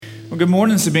Well, good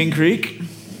morning, Sabine Creek.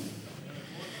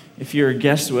 If you're a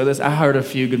guest with us, I heard a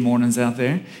few good mornings out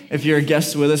there. If you're a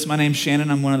guest with us, my name's Shannon.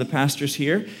 I'm one of the pastors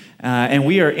here. And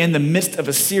we are in the midst of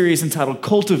a series entitled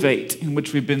Cultivate, in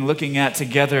which we've been looking at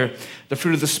together the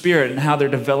fruit of the Spirit and how they're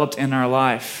developed in our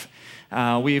life.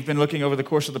 We've been looking over the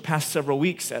course of the past several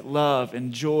weeks at love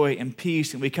and joy and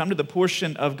peace. And we come to the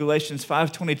portion of Galatians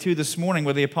 5:22 this morning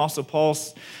where the Apostle Paul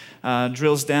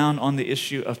drills down on the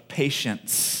issue of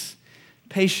patience.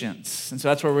 Patience. And so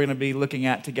that's what we're going to be looking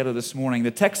at together this morning.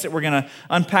 The text that we're going to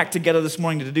unpack together this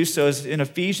morning to do so is in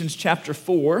Ephesians chapter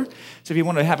 4. So if you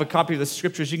want to have a copy of the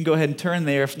scriptures, you can go ahead and turn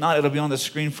there. If not, it'll be on the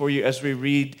screen for you as we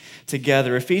read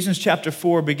together. Ephesians chapter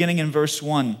 4, beginning in verse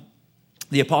 1.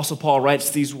 The Apostle Paul writes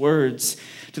these words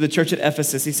to the church at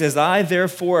Ephesus. He says, I,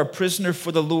 therefore, a prisoner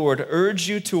for the Lord, urge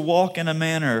you to walk in a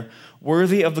manner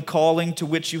worthy of the calling to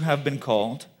which you have been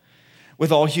called,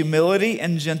 with all humility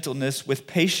and gentleness, with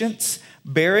patience,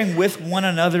 bearing with one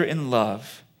another in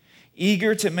love,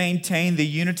 eager to maintain the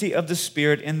unity of the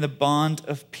Spirit in the bond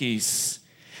of peace.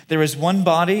 There is one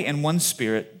body and one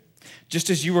Spirit, just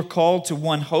as you were called to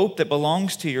one hope that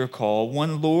belongs to your call,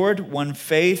 one Lord, one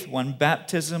faith, one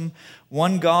baptism,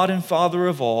 one God and Father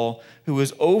of all, who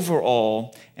is over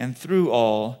all and through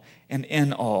all and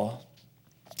in all.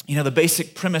 You know, the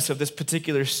basic premise of this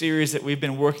particular series that we've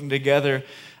been working together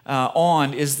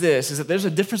on is that there's a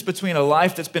difference between a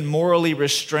life that's been morally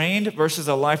restrained versus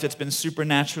a life that's been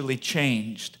supernaturally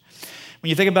changed. When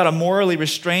you think about a morally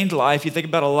restrained life, you think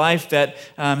about a life that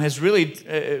has really,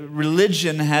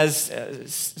 religion has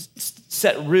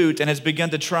set root and has begun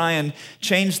to try and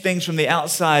change things from the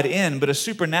outside in, but a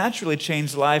supernaturally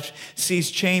changed life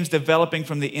sees change developing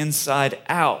from the inside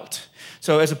out.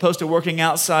 So as opposed to working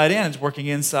outside in, it's working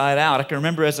inside out. I can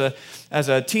remember as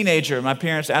a teenager, my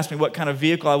parents asked me what kind of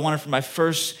vehicle I wanted for my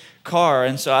first car.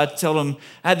 And so I told them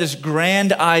I had this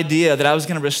grand idea that I was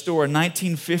going to restore a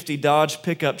 1950 Dodge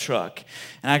pickup truck.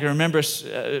 And I can remember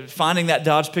finding that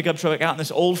Dodge pickup truck out in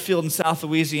this old field in South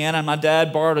Louisiana. And my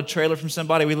dad borrowed a trailer from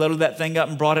somebody. We loaded that thing up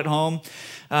and brought it home.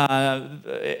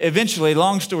 Eventually,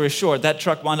 long story short, that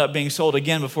truck wound up being sold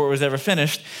again before it was ever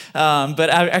finished. But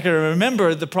I can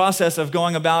remember the process of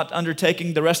going about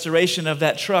undertaking the restoration of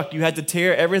that truck. You had to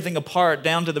tear everything apart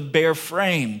down to the bare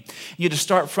frame. You had to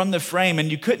start from the frame,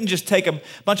 and you couldn't just take a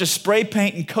bunch of spray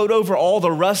paint and coat over all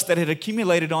the rust that had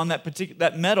accumulated on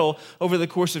that metal over the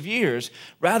course of years.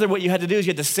 Rather, what you had to do is you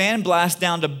had to sandblast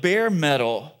down to bare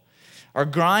metal, or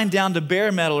grind down to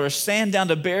bare metal, or sand down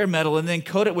to bare metal, and then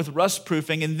coat it with rust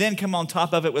proofing, and then come on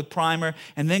top of it with primer,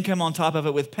 and then come on top of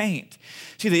it with paint.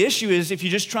 See, the issue is if you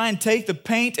just try and take the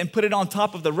paint and put it on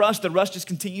top of the rust just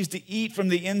continues to eat from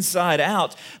the inside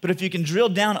out. But if you can drill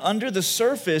down under the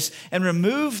surface and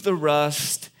remove the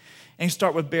rust and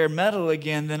start with bare metal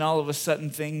again, then all of a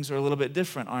sudden things are a little bit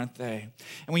different, aren't they?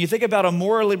 And when you think about a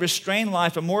morally restrained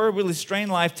life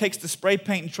takes the spray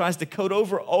paint and tries to coat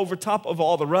over top of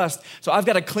all the rust. So I've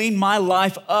got to clean my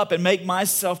life up and make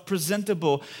myself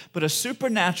presentable. But a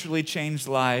supernaturally changed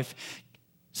life,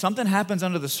 something happens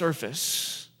under the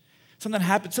surface.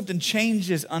 Something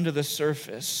changes under the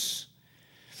surface.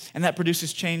 And that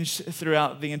produces change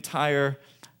throughout the entire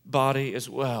body as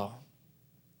well.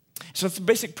 So that's the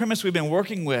basic premise we've been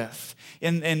working with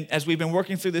as we've been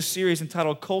working through this series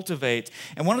entitled Cultivate.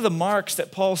 And one of the marks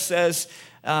that Paul says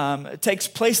takes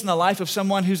place in the life of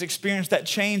someone who's experienced that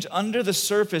change under the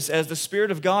surface as the Spirit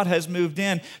of God has moved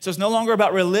in. So it's no longer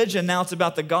about religion, now it's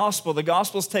about the gospel. The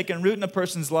gospel's taken root in a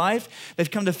person's life.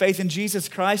 They've come to faith in Jesus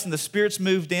Christ and the Spirit's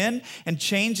moved in, and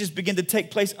changes begin to take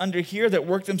place under here that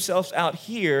work themselves out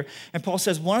here. And Paul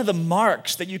says one of the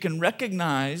marks that you can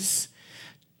recognize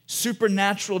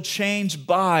supernatural change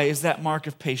by is that mark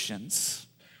of patience.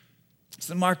 It's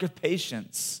the mark of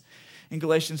patience in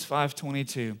Galatians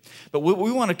 5:22. But what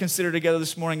we want to consider together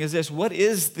this morning is this: what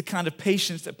is the kind of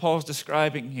patience that Paul's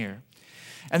describing here?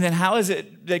 And then how is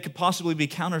it that it could possibly be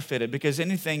counterfeited? Because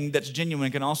anything that's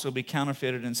genuine can also be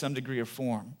counterfeited in some degree or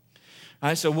form. All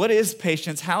right, so what is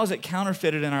patience? How is it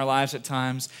counterfeited in our lives at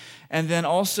times? And then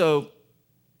also,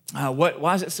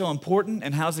 why is it so important,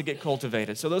 and how does it get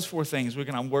cultivated? So those four things we're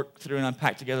going to work through and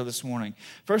unpack together this morning.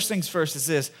 First things first is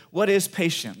this: what is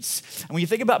patience? And when you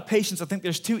think about patience, I think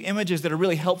there's two images that are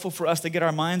really helpful for us to get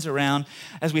our minds around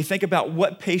as we think about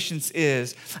what patience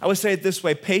is. I would say it this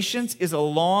way: patience is a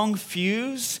long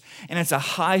fuse and it's a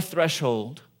high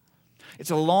threshold.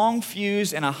 It's a long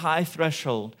fuse and a high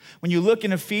threshold. When you look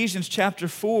in Ephesians chapter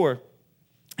 4,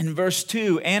 in verse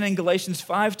 2 and in Galatians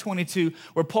 5:22,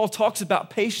 where Paul talks about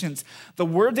patience, the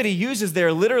word that he uses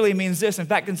there literally means this. In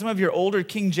fact, in some of your older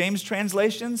King James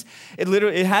translations,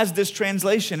 it has this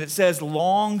translation. It says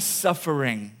long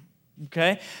suffering.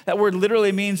 okay? That word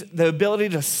literally means the ability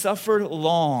to suffer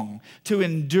long, to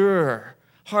endure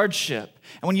hardship.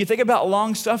 And when you think about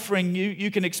long suffering,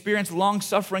 you can experience long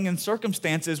suffering in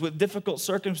circumstances with difficult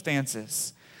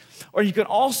circumstances. Or you can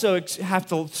also have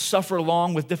to suffer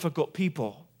long with difficult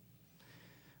people.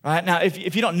 Right? Now,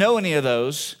 if you don't know any of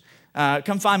those,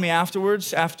 come find me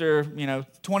afterwards, after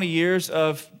 20 years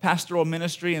of pastoral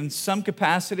ministry in some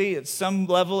capacity, at some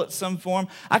level, at some form.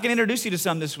 I can introduce you to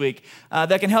some this week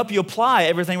that can help you apply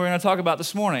everything we're going to talk about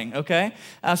this morning, okay?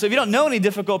 So if you don't know any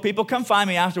difficult people, come find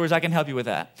me afterwards. I can help you with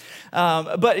that.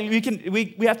 But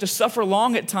we have to suffer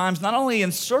long at times, not only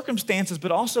in circumstances,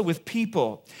 but also with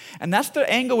people. And that's the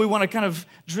angle we want to kind of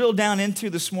drill down into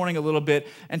this morning a little bit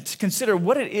and to consider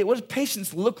what does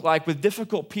patience look like with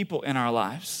difficult people in our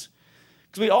lives.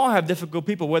 Because we all have difficult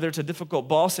people, whether it's a difficult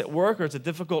boss at work or it's a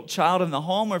difficult child in the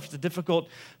home or if it's a difficult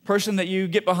person that you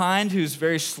get behind who's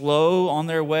very slow on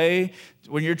their way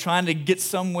when you're trying to get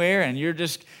somewhere and you're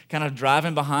just kind of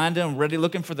driving behind them, ready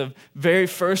looking for the very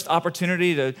first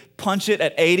opportunity to punch it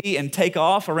at 80 and take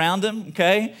off around them,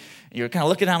 okay? And you're kind of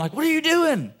looking at them like, what are you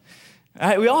doing? All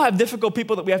right, we all have difficult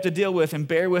people that we have to deal with and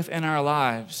bear with in our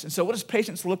lives. And so what does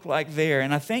patience look like there?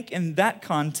 And I think in that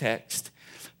context,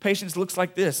 patience looks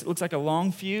like this. It looks like a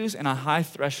long fuse and a high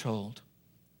threshold.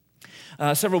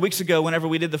 Several weeks ago, whenever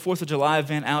we did the 4th of July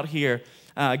event out here,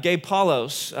 Gabe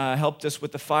Paulos helped us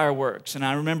with the fireworks. And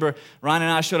I remember Ryan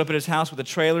and I showed up at his house with a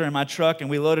trailer in my truck, and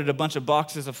we loaded a bunch of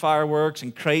boxes of fireworks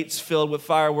and crates filled with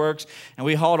fireworks, and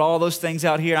we hauled all those things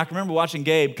out here. I can remember watching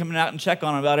Gabe coming out and check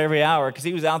on him about every hour because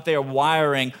he was out there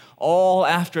wiring all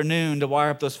afternoon to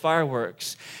wire up those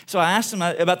fireworks. So I asked him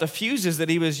about the fuses that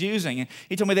he was using, and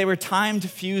he told me they were timed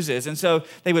fuses, and so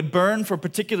they would burn for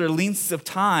particular lengths of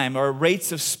time or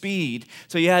rates of speed.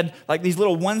 So you had like these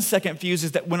little 1-second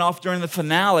fuses that went off during the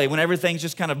finale when everything's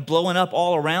just kind of blowing up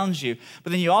all around you.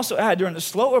 But then you also had during the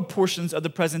slower portions of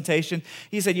the presentation,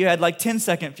 he said you had like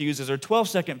 10-second fuses or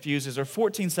 12-second fuses or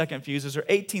 14-second fuses or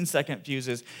 18-second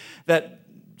fuses that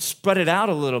spread it out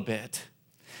a little bit.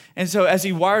 And so as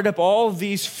he wired up all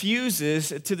these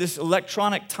fuses to this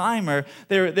electronic timer,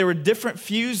 there were different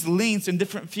fuse lengths and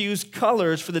different fuse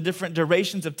colors for the different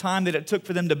durations of time that it took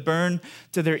for them to burn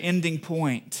to their ending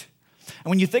point. And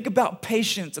when you think about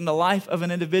patience in the life of an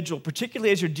individual,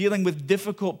 particularly as you're dealing with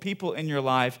difficult people in your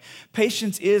life,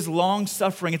 patience is long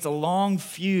suffering. It's a long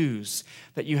fuse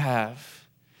that you have.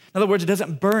 In other words, it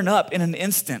doesn't burn up in an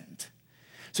instant.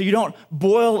 So you don't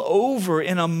boil over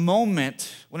in a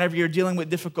moment whenever you're dealing with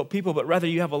difficult people, but rather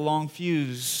you have a long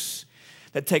fuse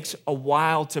that takes a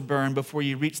while to burn before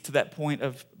you reach to that point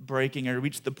of breaking or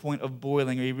reach the point of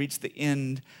boiling or you reach the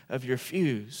end of your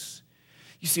fuse.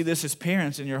 You see this as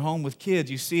parents in your home with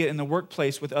kids. You see it in the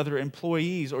workplace with other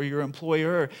employees or your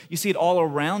employer. You see it all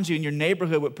around you in your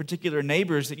neighborhood with particular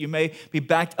neighbors that you may be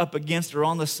backed up against or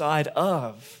on the side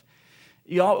of.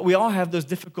 We all have those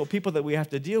difficult people that we have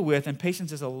to deal with, and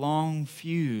patience is a long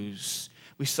fuse.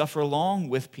 We suffer long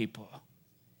with people.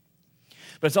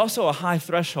 But it's also a high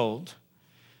threshold.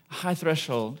 A high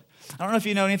threshold. I don't know if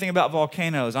you know anything about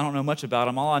volcanoes. I don't know much about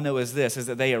them. All I know is this, is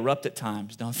that they erupt at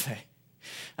times, don't they?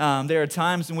 There are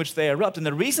times in which they erupt, and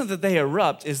the reason that they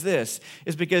erupt is this,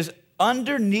 is because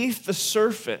underneath the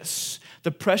surface,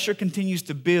 the pressure continues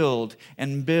to build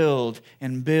and build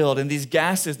and build. And these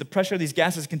gases, the pressure of these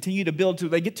gases continue to build till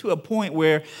they get to a point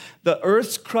where the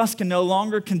Earth's crust can no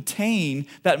longer contain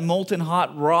that molten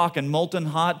hot rock and molten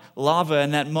hot lava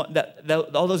and that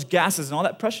all those gases and all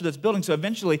that pressure that's building. So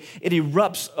eventually it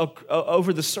erupts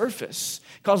over the surface,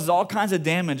 causes all kinds of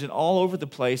damage and all over the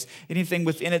place, anything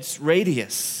within its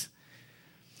radius.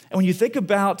 And when you think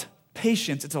about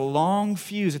patience, it's a long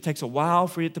fuse. It takes a while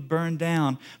for it to burn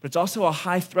down, but it's also a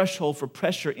high threshold for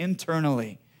pressure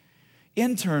internally.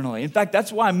 Internally. In fact,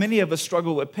 that's why many of us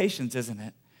struggle with patience, isn't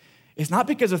it? It's not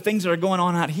because of things that are going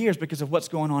on out here, it's because of what's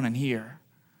going on in here,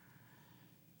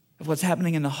 of what's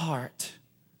happening in the heart.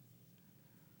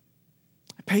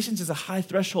 Patience is a high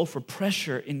threshold for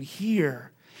pressure in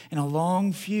here, and a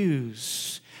long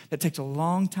fuse that takes a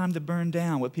long time to burn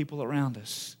down with people around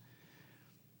us.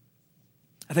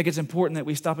 I think it's important that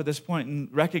we stop at this point and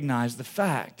recognize the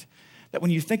fact that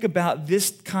when you think about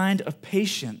this kind of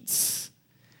patience,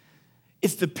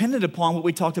 it's dependent upon what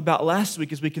we talked about last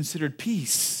week as we considered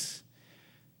peace.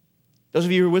 Those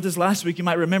of you who were with us last week, you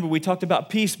might remember we talked about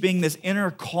peace being this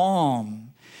inner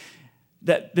calm,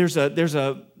 that there's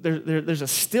a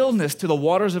stillness to the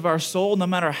waters of our soul no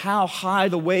matter how high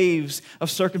the waves of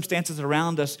circumstances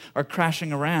around us are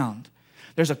crashing around.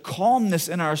 There's a calmness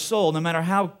in our soul, no matter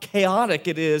how chaotic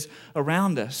it is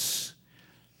around us.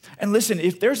 And listen,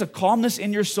 if there's a calmness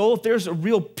in your soul, if there's a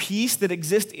real peace that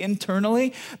exists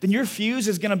internally, then your fuse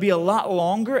is going to be a lot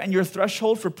longer and your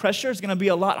threshold for pressure is going to be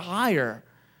a lot higher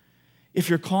if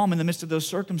you're calm in the midst of those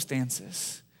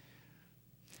circumstances.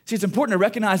 See, it's important to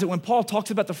recognize that when Paul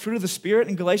talks about the fruit of the Spirit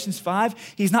in Galatians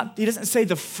 5, he doesn't say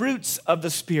the fruits of the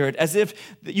Spirit as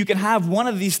if you can have one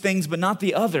of these things but not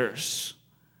the others.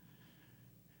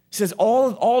 He says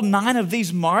all 9 of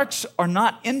these marks are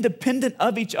not independent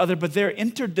of each other, but they're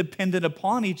interdependent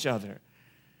upon each other.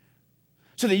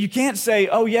 So that you can't say,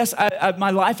 oh yes,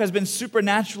 my life has been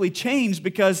supernaturally changed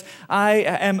because I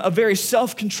am a very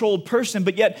self-controlled person,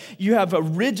 but yet you have a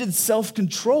rigid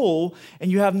self-control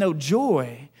and you have no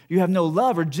joy. You have no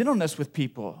love or gentleness with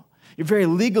people. You're very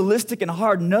legalistic and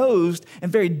hard-nosed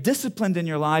and very disciplined in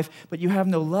your life, but you have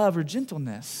no love or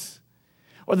gentleness.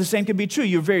 Or the same can be true.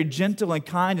 You're very gentle and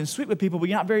kind and sweet with people, but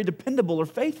you're not very dependable or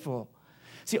faithful.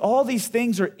 See, all these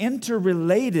things are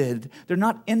interrelated. They're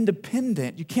not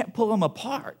independent. You can't pull them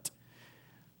apart.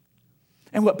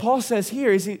 And what Paul says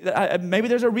here is maybe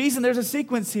there's a reason, there's a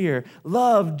sequence here.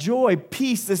 Love, joy,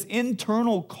 peace, this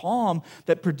internal calm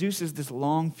that produces this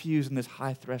long fuse and this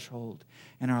high threshold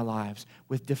in our lives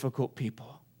with difficult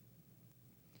people.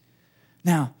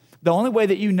 Now, the only way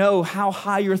that you know how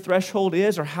high your threshold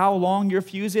is or how long your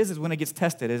fuse is when it gets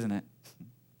tested, isn't it?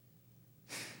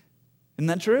 Isn't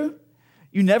that true?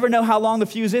 You never know how long the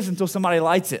fuse is until somebody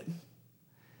lights it.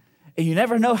 And you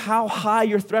never know how high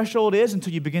your threshold is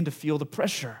until you begin to feel the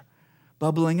pressure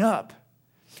bubbling up.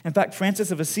 In fact,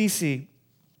 Francis of Assisi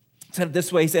said it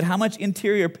this way. He said, how much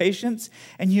interior patience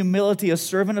and humility a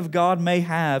servant of God may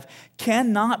have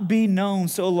cannot be known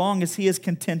so long as he is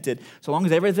contented, so long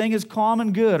as everything is calm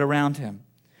and good around him.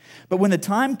 But when the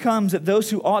time comes that those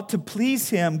who ought to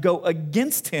please him go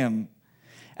against him,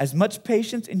 as much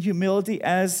patience and humility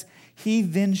as he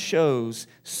then shows,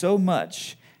 so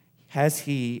much has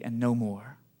he and no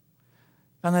more.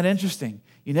 Found that interesting?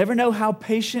 You never know how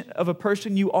patient of a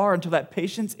person you are until that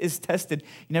patience is tested.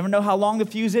 You never know how long the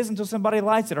fuse is until somebody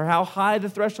lights it, or how high the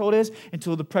threshold is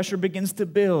until the pressure begins to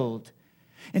build.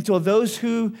 Until those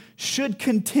who should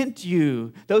content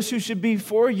you, those who should be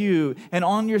for you and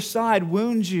on your side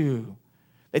wound you.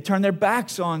 They turn their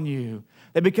backs on you.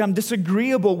 They become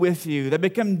disagreeable with you. They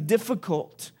become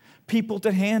difficult people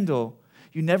to handle.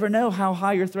 You never know how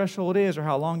high your threshold is or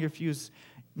how long your fuse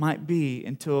might be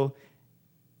until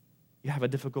you have a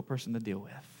difficult person to deal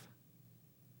with.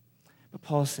 But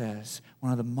Paul says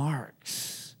one of the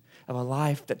marks of a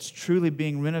life that's truly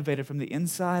being renovated from the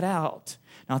inside out,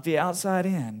 not the outside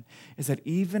in, is that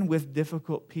even with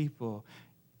difficult people,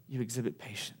 you exhibit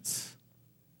patience.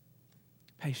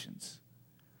 Patience.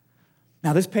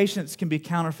 Now, this patience can be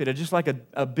counterfeited, just like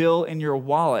a bill in your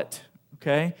wallet,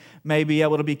 okay, may be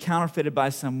able to be counterfeited by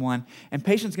someone. And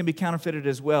patience can be counterfeited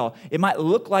as well. It might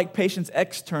look like patience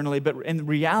externally, but in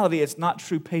reality, it's not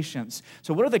true patience.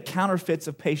 So what are the counterfeits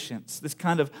of patience, this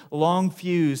kind of long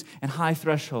fuse and high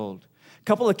threshold? A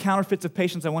couple of counterfeits of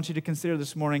patience I want you to consider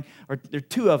this morning, or there are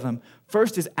 2 of them.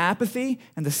 First is apathy,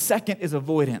 and the second is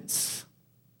avoidance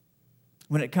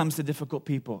when it comes to difficult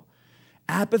people.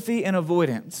 Apathy and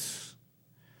avoidance.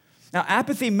 Now,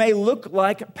 apathy may look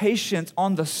like patience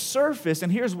on the surface, and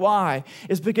here's why.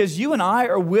 It's because you and I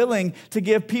are willing to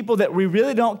give people that we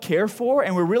really don't care for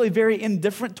and we're really very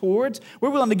indifferent towards, we're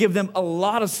willing to give them a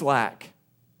lot of slack.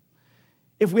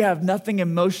 If we have nothing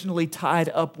emotionally tied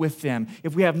up with them,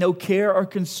 if we have no care or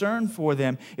concern for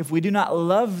them, if we do not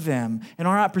love them and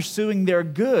are not pursuing their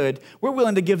good, we're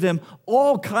willing to give them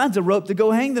all kinds of rope to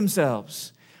go hang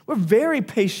themselves. We're very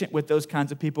patient with those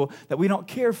kinds of people that we don't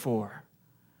care for.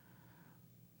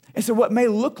 And so what may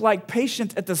look like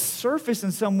patience at the surface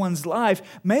in someone's life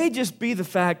may just be the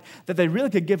fact that they really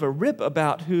could give a rip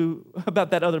about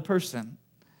that other person.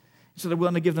 So they're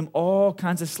willing to give them all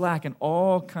kinds of slack and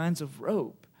all kinds of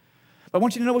rope. But I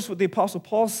want you to notice what the Apostle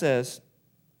Paul says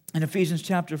in Ephesians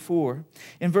chapter 4.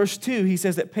 In verse 2, he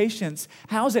says that patience,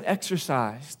 how is it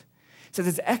exercised? He says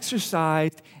it's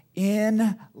exercised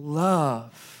in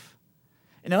love.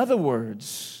 In other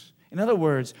words,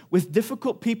 with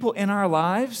difficult people in our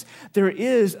lives, there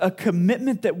is a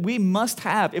commitment that we must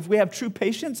have. If we have true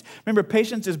patience, remember,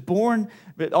 patience is born,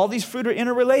 all these fruit are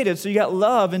interrelated. So you got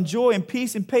love and joy and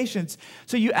peace and patience.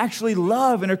 So you actually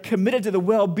love and are committed to the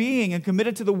well-being and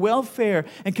committed to the welfare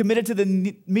and committed to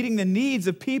meeting the needs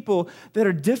of people that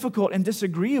are difficult and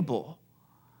disagreeable.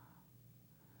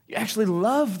 You actually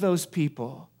love those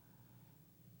people.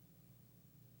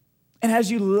 And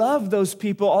as you love those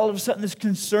people, all of a sudden this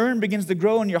concern begins to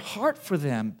grow in your heart for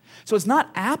them. So it's not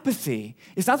apathy.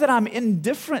 It's not that I'm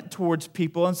indifferent towards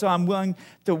people and so I'm willing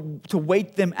to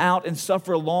wait them out and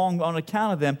suffer along on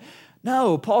account of them.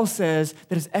 No, Paul says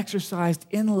that it's exercised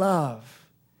in love.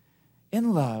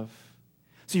 In love.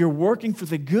 So you're working for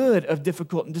the good of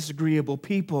difficult and disagreeable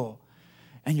people,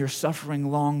 and you're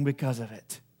suffering long because of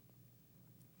it.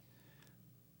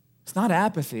 It's not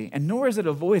apathy, and nor is it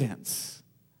avoidance.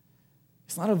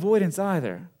 It's not avoidance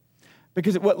either.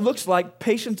 Because what looks like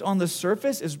patience on the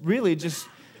surface is really just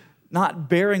not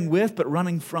bearing with, but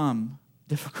running from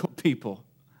difficult people.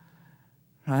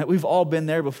 Right? We've all been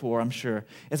there before, I'm sure.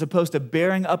 As opposed to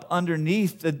bearing up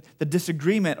underneath the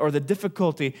disagreement or the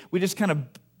difficulty, we just kind of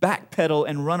backpedal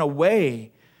and run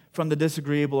away from the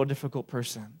disagreeable or difficult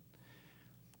person.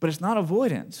 But it's not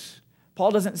avoidance.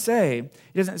 Paul doesn't say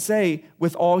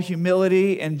with all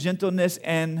humility and gentleness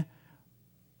and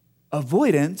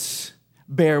avoidance,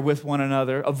 bear with one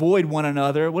another, avoid one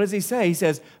another. What does he say? He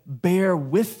says, bear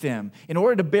with them. In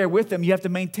order to bear with them, you have to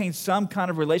maintain some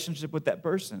kind of relationship with that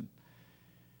person.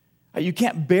 You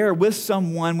can't bear with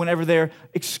someone whenever they're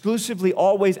exclusively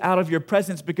always out of your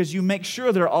presence because you make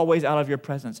sure they're always out of your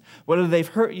presence. Whether they've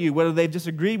hurt you, whether they've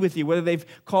disagreed with you, whether they've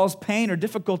caused pain or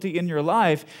difficulty in your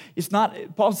life,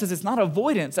 Paul says it's not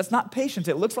avoidance, that's not patience.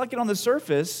 It looks like it on the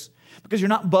surface because you're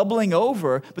not bubbling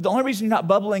over, but the only reason you're not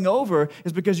bubbling over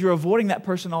is because you're avoiding that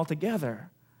person altogether.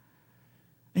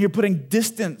 And you're putting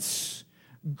distance,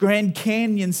 Grand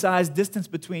Canyon-sized distance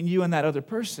between you and that other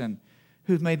person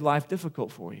who's made life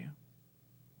difficult for you.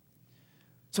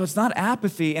 So it's not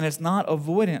apathy and it's not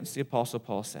avoidance, the Apostle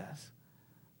Paul says.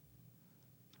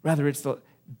 Rather, it's the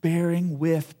bearing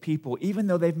with people, even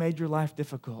though they've made your life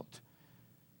difficult.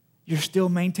 You're still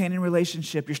maintaining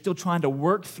relationship. You're still trying to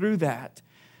work through that,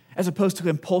 as opposed to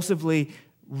impulsively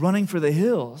running for the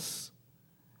hills.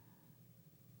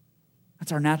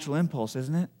 That's our natural impulse,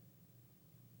 isn't it?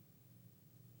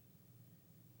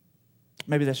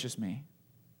 Maybe that's just me.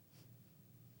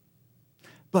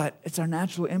 But it's our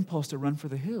natural impulse to run for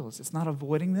the hills. It's not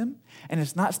avoiding them, and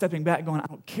it's not stepping back going, I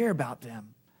don't care about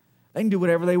them. They can do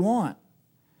whatever they want.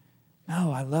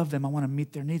 No, I love them. I want to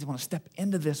meet their needs. I want to step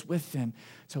into this with them.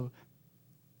 So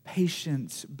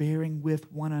patience, bearing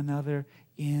with one another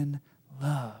in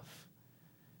love.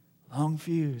 Long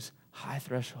fuse, high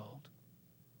threshold.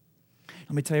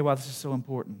 Let me tell you why this is so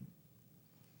important.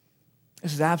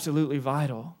 This is absolutely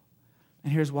vital.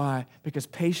 And here's why. Because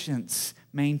patience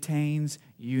maintains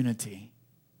unity.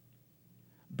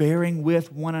 Bearing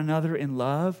with one another in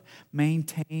love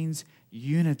maintains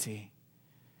unity.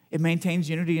 It maintains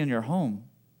unity in your home.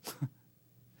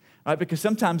 Right? Because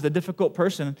sometimes the difficult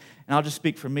person, and I'll just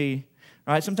speak for me,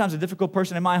 right? Sometimes the difficult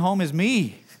person in my home is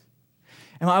me.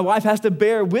 And my wife has to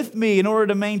bear with me in order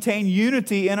to maintain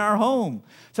unity in our home.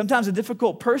 Sometimes a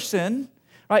difficult person,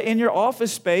 right, in your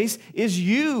office space is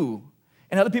you.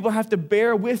 And other people have to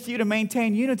bear with you to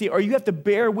maintain unity, or you have to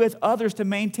bear with others to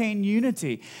maintain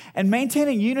unity. And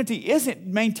maintaining unity isn't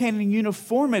maintaining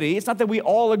uniformity. It's not that we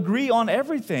all agree on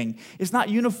everything. It's not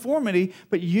uniformity,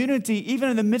 but unity, even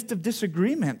in the midst of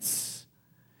disagreements,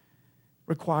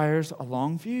 requires a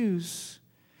long fuse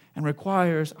and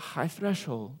requires a high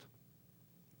threshold.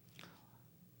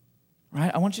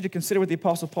 Right? I want you to consider what the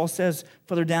Apostle Paul says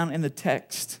further down in the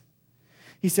text.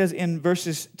 He says in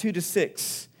verses 2 to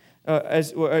 6,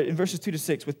 in verses 2 to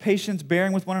 6, with patience,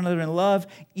 bearing with one another in love,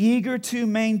 eager to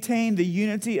maintain the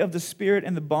unity of the Spirit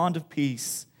and the bond of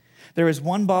peace. There is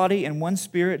one body and one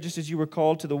Spirit, just as you were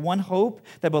called to the one hope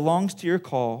that belongs to your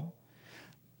call.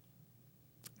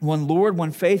 One Lord,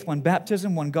 one faith, one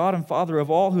baptism, one God and Father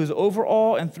of all, who is over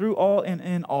all and through all and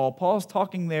in all. Paul's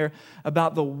talking there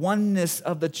about the oneness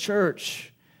of the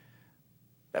church,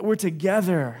 that we're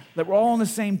together, that we're all on the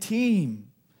same team.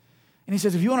 And he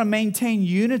says, if you want to maintain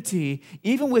unity,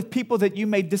 even with people that you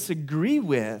may disagree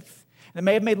with, that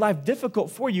may have made life difficult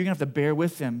for you, you're going to have to bear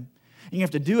with them. You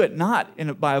have to do it not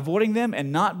by avoiding them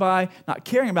and not by not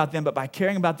caring about them, but by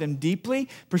caring about them deeply,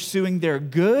 pursuing their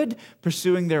good,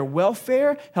 pursuing their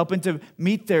welfare, helping to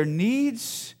meet their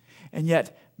needs, and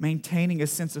yet maintaining a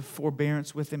sense of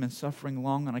forbearance with them and suffering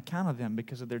long on account of them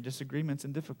because of their disagreements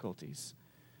and difficulties.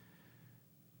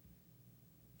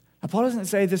 Now, Paul doesn't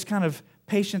say this kind of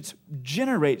patience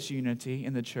generates unity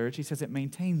in the church. He says it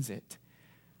maintains it.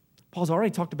 Paul's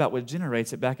already talked about what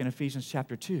generates it back in Ephesians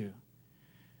chapter 2,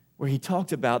 where he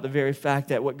talked about the very fact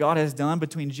that what God has done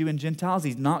between Jew and Gentiles,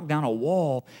 he's knocked down a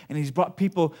wall, and he's brought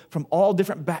people from all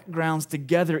different backgrounds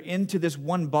together into this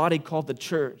one body called the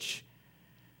church.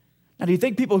 Now, do you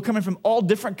think people coming from all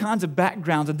different kinds of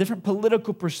backgrounds and different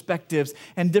political perspectives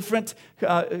and different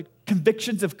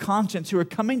convictions of conscience, who are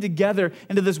coming together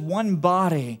into this one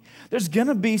body. There's going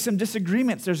to be some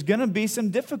disagreements. There's going to be some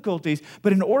difficulties.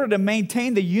 But in order to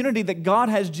maintain the unity that God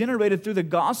has generated through the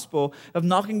gospel of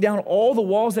knocking down all the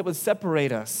walls that would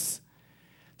separate us,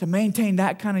 to maintain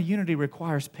that kind of unity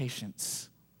requires patience.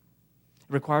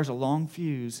 It requires a long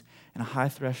fuse and a high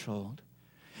threshold.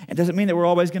 It doesn't mean that we're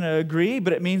always going to agree,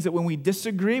 but it means that when we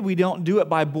disagree, we don't do it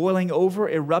by boiling over,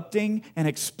 erupting, and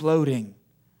exploding.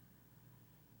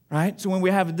 Right? So when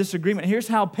we have a disagreement, here's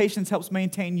how patience helps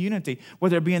maintain unity,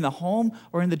 whether it be in the home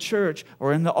or in the church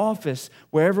or in the office,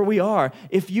 wherever we are.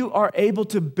 If you are able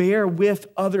to bear with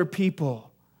other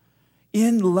people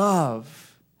in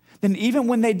love, then even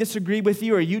when they disagree with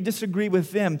you or you disagree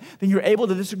with them, then you're able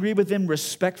to disagree with them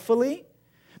respectfully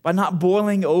by not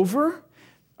boiling over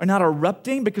or not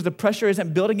erupting because the pressure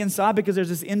isn't building inside, because there's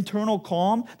this internal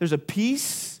calm, there's a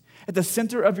peace at the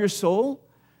center of your soul.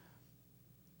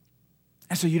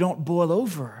 And so you don't boil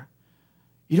over.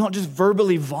 You don't just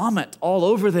verbally vomit all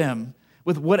over them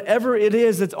with whatever it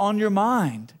is that's on your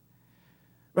mind.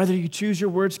 Rather, you choose your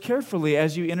words carefully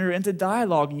as you enter into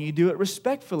dialogue, and you do it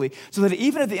respectfully, so that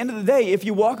even at the end of the day, if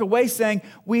you walk away saying,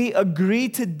 we agree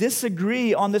to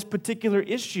disagree on this particular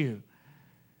issue,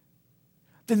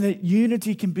 then the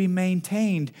unity can be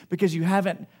maintained because you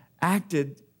haven't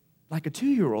acted like a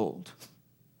 2-year-old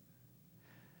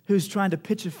who's trying to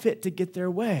pitch a fit to get their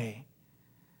way.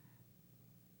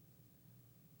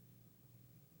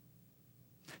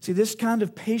 See, this kind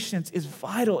of patience is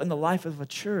vital in the life of a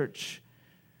church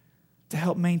to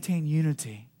help maintain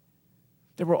unity.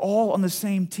 That we're all on the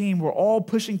same team. We're all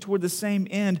pushing toward the same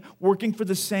end, working for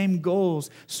the same goals,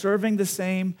 serving the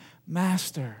same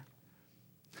master.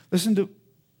 Listen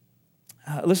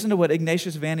to what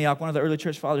Ignatius of Antioch, one of the early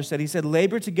church fathers, said. He said,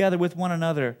 labor together with one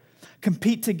another,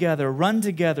 compete together, run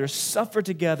together, suffer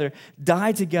together,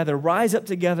 die together, rise up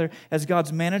together as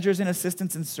God's managers and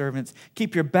assistants and servants.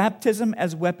 Keep your baptism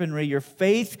as weaponry, your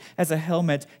faith as a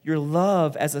helmet, your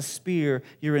love as a spear,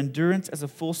 your endurance as a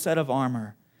full set of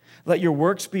armor. Let your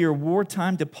works be your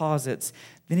wartime deposits.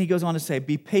 Then he goes on to say,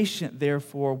 be patient,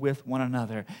 therefore, with one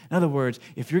another. In other words,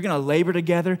 if you're going to labor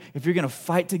together, if you're going to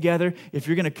fight together, if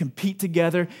you're going to compete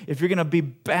together, if you're going to be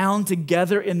bound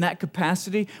together in that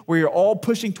capacity where you're all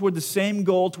pushing toward the same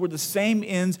goal, toward the same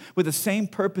ends, with the same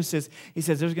purposes, he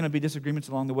says there's going to be disagreements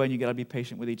along the way, and you got to be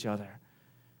patient with each other.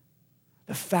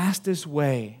 The fastest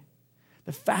way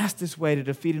to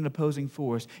defeat an opposing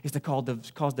force is to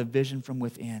cause division from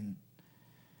within.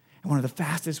 And one of the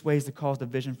fastest ways to cause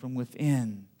division from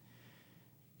within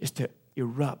is to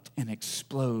erupt and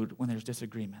explode when there's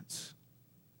disagreements.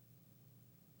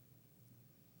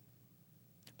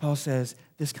 Paul says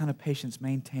this kind of patience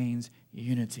maintains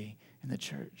unity in the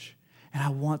church. And I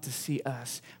want to see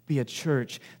us be a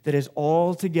church that is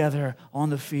all together on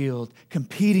the field,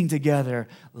 competing together,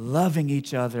 loving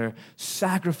each other,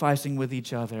 sacrificing with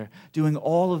each other, doing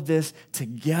all of this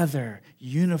together,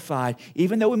 unified.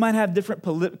 Even though we might have different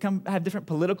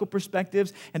political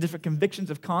perspectives and different convictions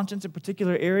of conscience in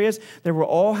particular areas, that we'll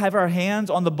all have our hands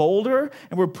on the boulder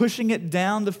and we're pushing it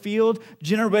down the field,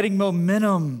 generating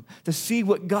momentum to see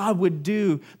what God would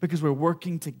do because we're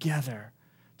working together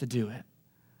to do it.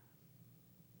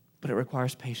 But it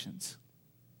requires patience,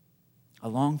 a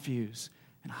long fuse,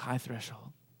 and a high threshold.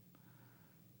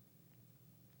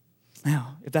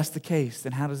 Now, if that's the case,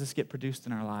 then how does this get produced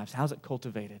in our lives? How's it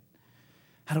cultivated?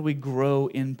 How do we grow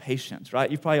in patience,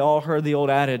 right? You've probably all heard the old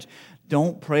adage,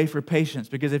 don't pray for patience,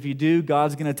 because if you do,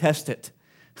 God's going to test it,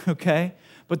 okay?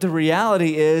 But the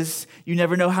reality is you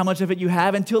never know how much of it you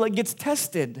have until it gets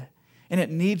tested, and it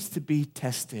needs to be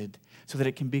tested so that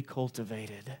it can be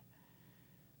cultivated.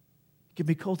 It can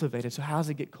be cultivated. So how does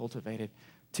it get cultivated?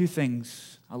 2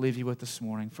 things I'll leave you with this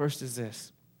morning. First is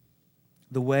this.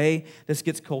 The way this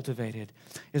gets cultivated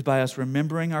is by us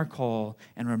remembering our call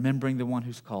and remembering the one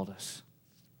who's called us.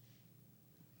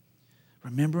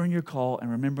 Remembering your call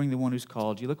and remembering the one who's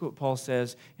called you. Look what Paul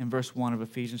says in verse 1 of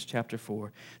Ephesians chapter 4.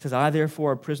 It says, I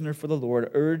therefore, a prisoner for the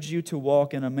Lord, urge you to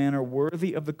walk in a manner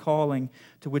worthy of the calling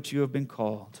to which you have been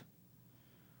called.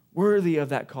 Worthy of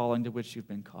that calling to which you've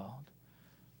been called.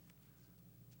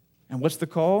 And what's the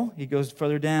call? He goes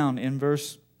further down in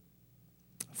verse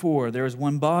 4. There is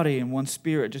one body and one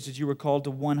spirit, just as you were called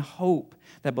to one hope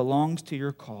that belongs to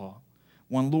your call.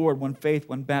 One Lord, one faith,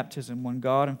 one baptism, one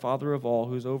God and Father of all,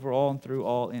 who is over all and through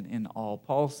all and in all.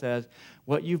 Paul says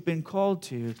what you've been called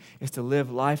to is to live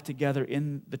life together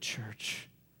in the church.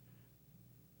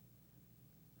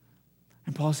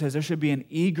 And Paul says there should be an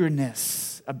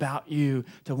eagerness about you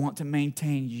to want to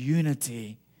maintain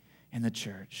unity in the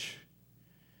church.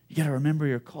 You got to remember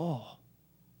your call.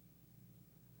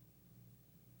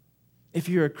 If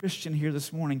you're a Christian here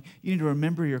this morning, you need to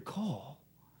remember your call.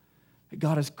 That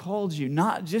God has called you,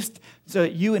 not just so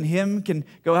that you and Him can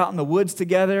go out in the woods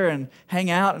together and hang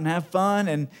out and have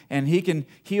fun, and He can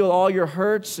heal all your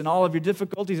hurts and all of your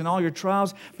difficulties and all your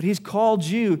trials, but He's called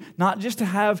you not just to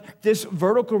have this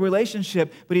vertical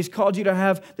relationship, but He's called you to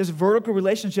have this vertical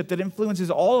relationship that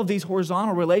influences all of these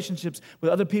horizontal relationships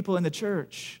with other people in the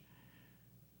church.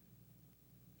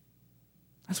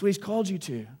 That's what He's called you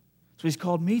to. That's what He's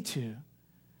called me to.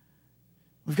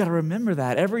 We've got to remember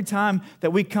that. Every time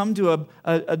that we come to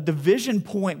a division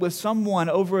point with someone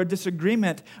over a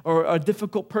disagreement or a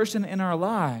difficult person in our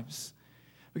lives,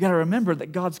 we've got to remember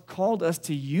that God's called us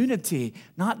to unity,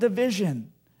 not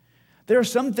division. There are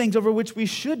some things over which we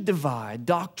should divide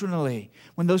doctrinally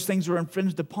when those things are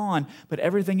infringed upon, but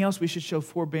everything else we should show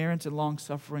forbearance and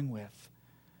long-suffering with.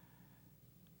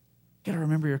 You've got to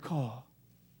remember your call.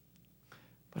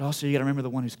 But also you got to remember the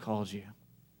one who's called you.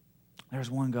 There's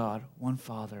one God, one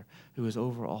Father, who is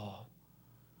over all.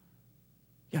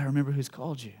 You got to remember who's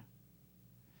called you.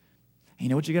 And you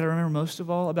know what you got to remember most of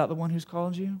all about the one who's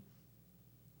called you?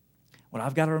 What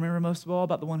I've got to remember most of all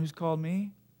about the one who's called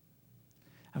me?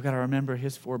 I've got to remember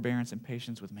His forbearance and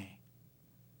patience with me.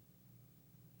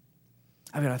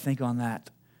 I've got to think on that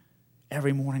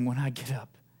every morning when I get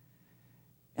up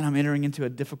and I'm entering into a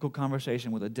difficult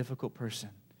conversation with a difficult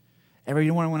person.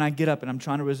 Every morning when I get up and I'm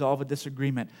trying to resolve a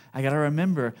disagreement, I got to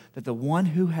remember that the one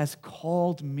who has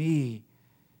called me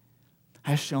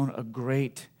has shown a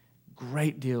great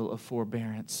deal of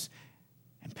forbearance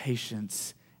and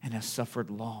patience and has suffered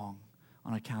long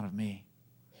on account of me.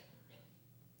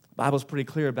 The Bible's pretty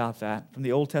clear about that. From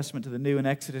the Old Testament to the New, in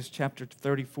Exodus chapter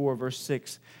 34, verse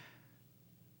 6,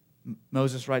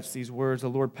 Moses writes these words, "The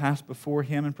Lord passed before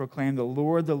him and proclaimed, the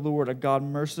Lord, a God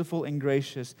merciful and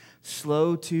gracious,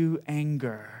 slow to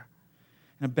anger,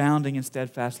 and abounding in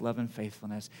steadfast love and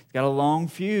faithfulness." He's got a long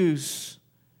fuse.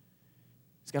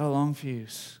 He's got a long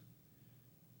fuse.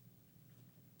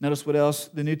 Notice what else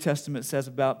the New Testament says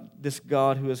about this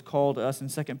God who has called us in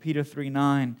 2 Peter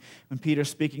 3:9. When Peter's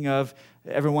speaking of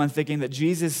everyone thinking that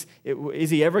Jesus,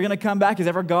 is He ever going to come back? Is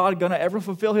ever God going to ever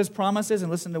fulfill His promises? And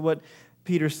listen to what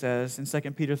Peter says in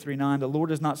 2 Peter 3:9, "The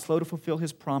Lord is not slow to fulfill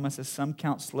His promise, as some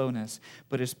count slowness,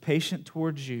 but is patient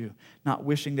towards you, not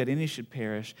wishing that any should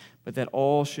perish, but that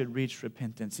all should reach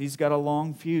repentance." He's got a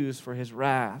long fuse for His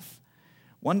wrath.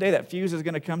 One day that fuse is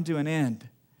going to come to an end.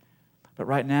 But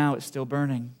right now it's still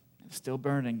burning. It's still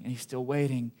burning, and He's still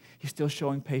waiting. He's still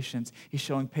showing patience. He's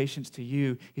showing patience to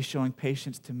you. He's showing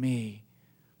patience to me,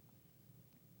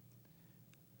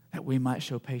 that we might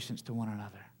show patience to one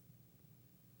another.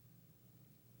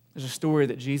 There's a story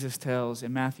that Jesus tells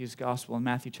in Matthew's Gospel, in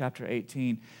Matthew chapter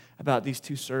 18, about these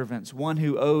two servants. One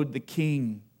who owed the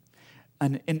king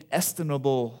an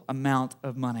inestimable amount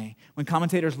of money. When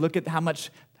commentators look at how much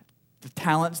the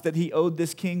talents that he owed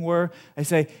this king were, they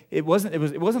say it wasn't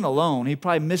a loan. He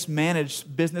probably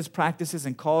mismanaged business practices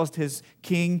and caused his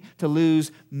king to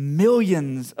lose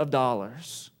millions of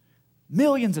dollars.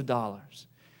 Millions of dollars.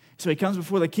 So he comes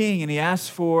before the king and he asks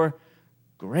for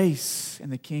grace,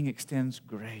 and the king extends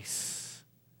grace.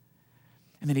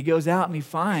 And then he goes out and he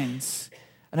finds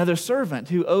another servant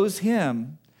who owes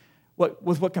him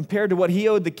what compared to what he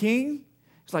owed the king,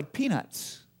 it's like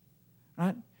peanuts,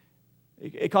 right?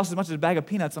 It costs as much as a bag of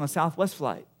peanuts on a Southwest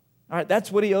flight. All right,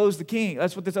 that's what he owes the king.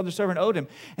 That's what this other servant owed him.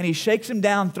 And he shakes him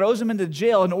down, throws him into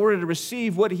jail in order to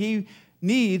receive what he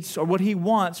needs or what he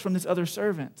wants from this other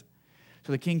servant.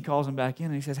 So the king calls him back in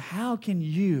and he says, "How can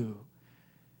you,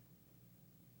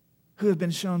 who have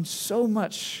been shown so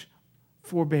much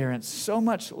forbearance, so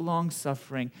much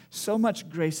long-suffering, so much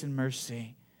grace and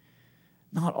mercy,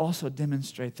 not also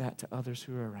demonstrate that to others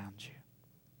who are around you?"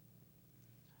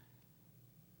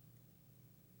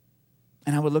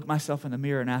 And I would look myself in the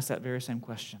mirror and ask that very same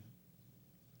question.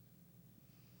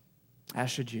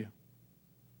 As should you.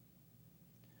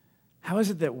 How is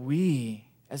it that we,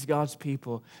 as God's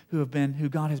people, who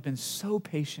God has been so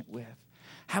patient with,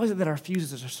 how is it that our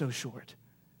fuses are so short?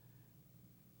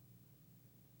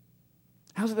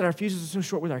 How is it that our fuses are so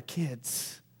short with our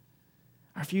kids?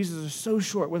 Our fuses are so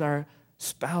short with our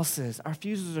spouses. Our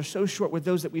fuses are so short with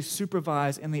those that we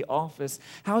supervise in the office.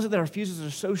 How is it that our fuses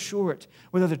are so short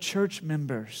with other church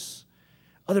members,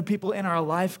 other people in our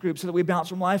life group, so that we bounce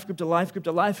from life group to life group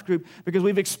to life group because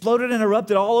we've exploded and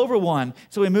erupted all over one.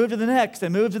 So we move to the next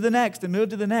and move to the next and move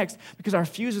to the next because our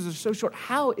fuses are so short.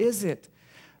 How is it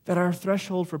that our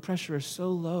threshold for pressure is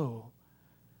so low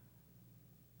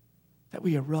that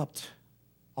we erupt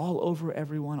all over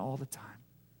everyone all the time?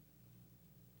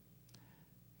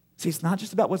 See, it's not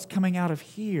just about what's coming out of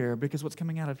here, because what's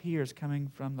coming out of here is coming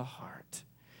from the heart.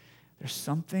 There's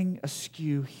something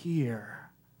askew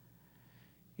here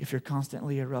if you're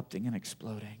constantly erupting and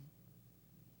exploding.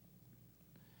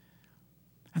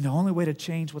 And the only way to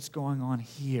change what's going on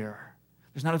here,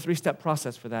 there's not a 3-step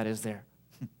process for that, is there?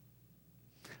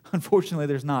 Unfortunately,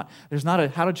 there's not. There's not a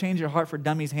How to Change Your Heart for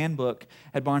Dummies handbook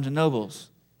at Barnes & Noble's,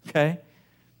 okay?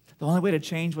 The only way to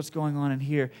change what's going on in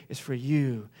here is for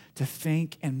you to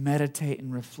think and meditate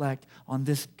and reflect on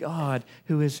this God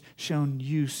who has shown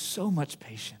you so much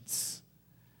patience.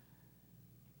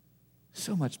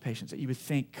 So much patience that you would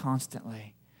think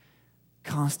constantly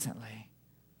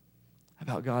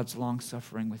about God's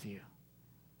long-suffering with you.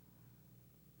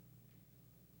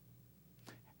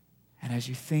 And as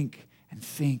you think and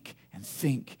think and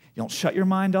think, you don't shut your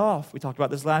mind off. We talked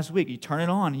about this last week. You turn it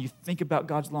on and you think about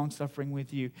God's long-suffering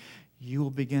with you. You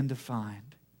will begin to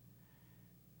find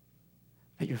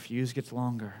that your fuse gets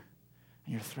longer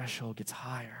and your threshold gets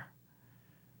higher.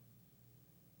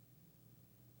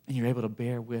 And you're able to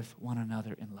bear with one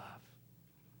another in love.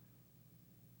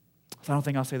 The final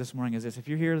thing I'll say this morning is this. If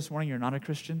you're here this morning, you're not a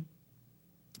Christian,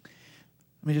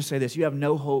 let me just say this. You have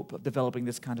no hope of developing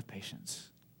this kind of patience.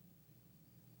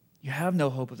 You have no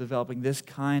hope of developing this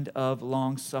kind of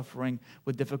long-suffering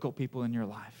with difficult people in your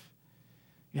life.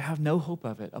 You have no hope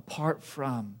of it apart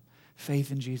from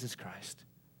faith in Jesus Christ.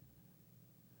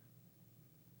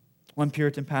 One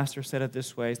Puritan pastor said it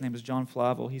this way. His name is John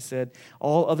Flavel. He said,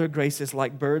 "All other graces,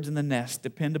 like birds in the nest,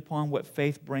 depend upon what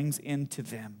faith brings into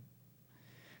them.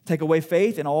 Take away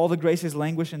faith, and all the graces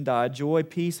languish and die. Joy,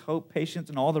 peace, hope, patience,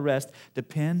 and all the rest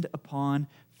depend upon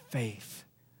faith."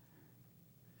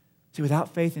 See,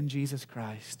 without faith in Jesus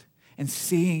Christ and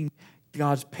seeing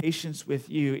God's patience with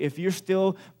you, if you're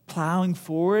still plowing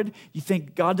forward, you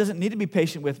think God doesn't need to be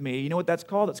patient with me. You know what that's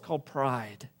called? It's called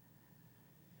pride.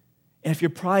 And if your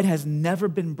pride has never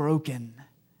been broken,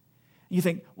 you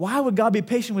think, why would God be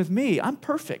patient with me? I'm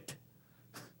perfect.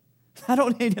 I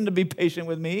don't need him to be patient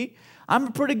with me. I'm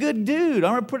a pretty good dude.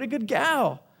 I'm a pretty good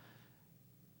gal.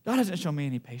 God hasn't shown me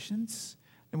any patience.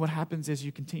 And what happens is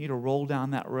you continue to roll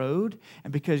down that road,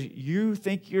 and because you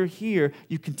think you're here,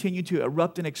 you continue to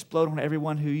erupt and explode on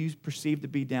everyone who you perceive to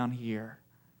be down here.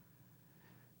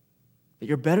 That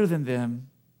you're better than them,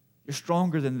 you're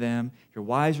stronger than them, you're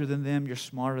wiser than them, you're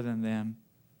smarter than them.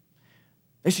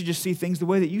 They should just see things the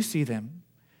way that you see them.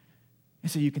 And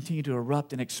so you continue to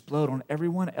erupt and explode on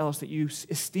everyone else that you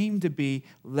esteem to be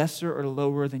lesser or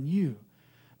lower than you,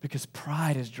 because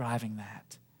pride is driving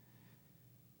that.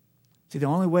 See, the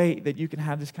only way that you can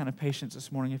have this kind of patience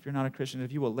this morning, if you're not a Christian, is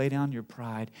if you will lay down your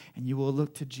pride and you will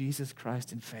look to Jesus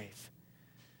Christ in faith.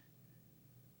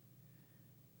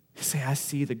 You say, I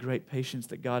see the great patience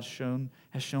that God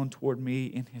has shown toward me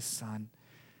in his Son.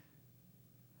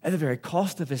 At the very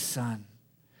cost of his Son,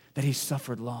 that he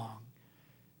suffered long.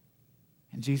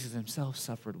 And Jesus himself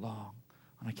suffered long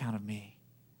on account of me.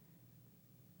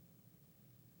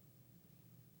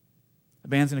 The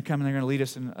band's going to come and they're going to lead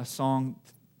us in a song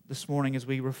this morning as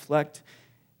we reflect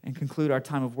and conclude our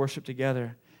time of worship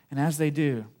together. And as they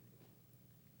do,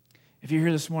 if you're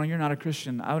here this morning, you're not a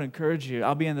Christian, I would encourage you.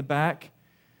 I'll be in the back.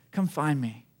 Come find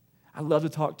me. I'd love to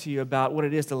talk to you about what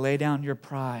it is to lay down your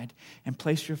pride and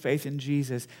place your faith in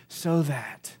Jesus so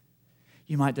that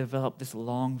you might develop this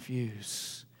long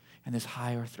fuse and this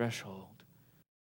higher threshold.